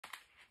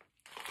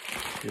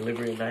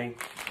delivery day.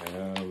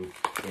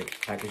 Yeah,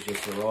 package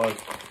just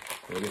arrived.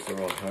 So just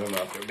arrived home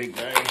after a big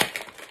day.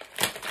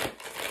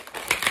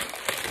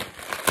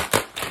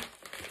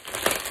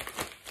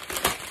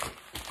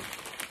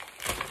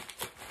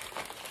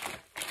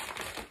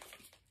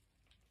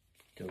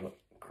 Got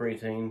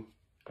creatine.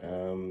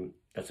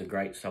 That's a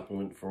great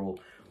supplement for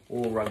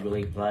all rugby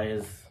league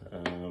players.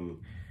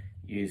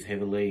 Used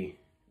heavily,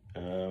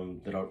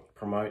 that I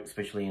promote,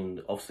 especially in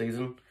the off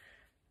season.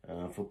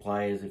 For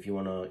players, if you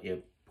want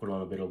to put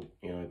on a bit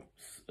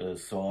of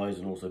size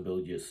and also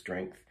build your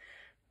strength.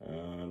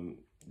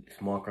 It's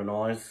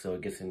micronized, so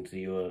it gets into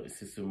your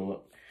system a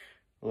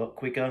lot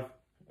quicker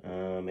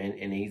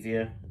and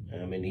easier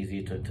and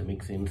easier to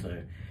mix in.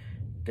 So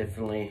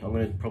definitely, I'm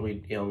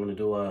gonna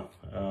do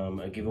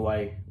a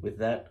giveaway with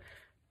that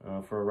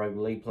for a rugby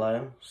league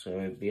player.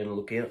 So be on the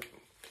lookout.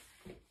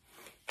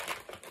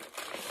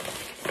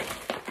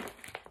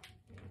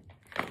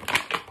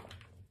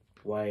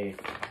 Whey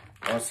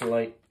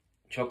Isolate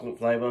chocolate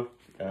flavour,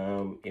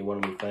 one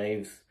of my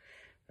faves.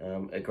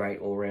 A great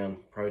all-round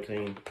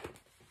protein.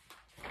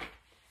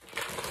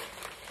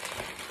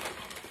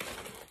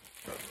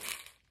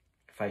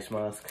 Face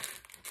mask,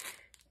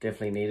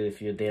 definitely needed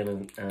if you're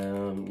down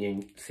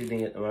in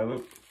Sydney at the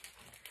moment.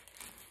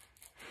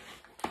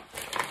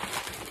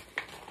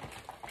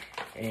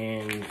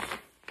 And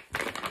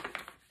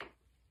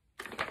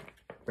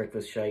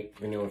breakfast shake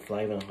vanilla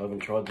flavour. I haven't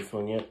tried this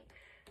one yet.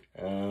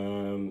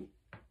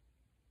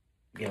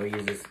 I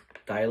use this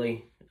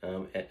daily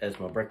as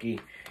my brekkie.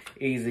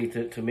 Easy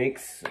to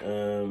mix.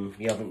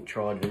 You haven't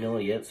tried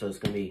vanilla yet, so it's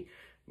going to be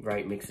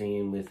great mixing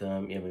in with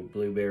with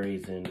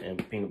blueberries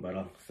and peanut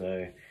butter.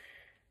 So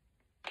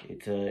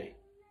it's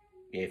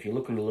if you're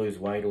looking to lose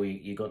weight or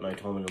you got no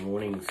time in the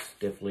mornings,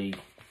 definitely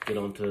get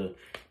onto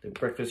the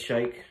breakfast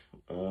shake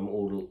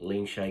or the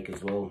lean shake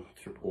as well,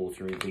 all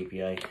through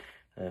VPA.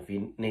 If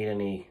you need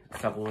any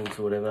supplements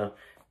or whatever,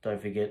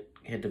 don't forget,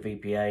 head to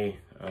VPA,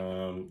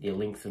 your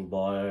links in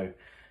bio.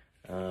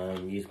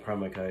 Use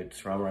promo code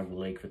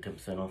SRAMRugbyLeague for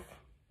 10% off.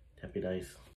 Happy days.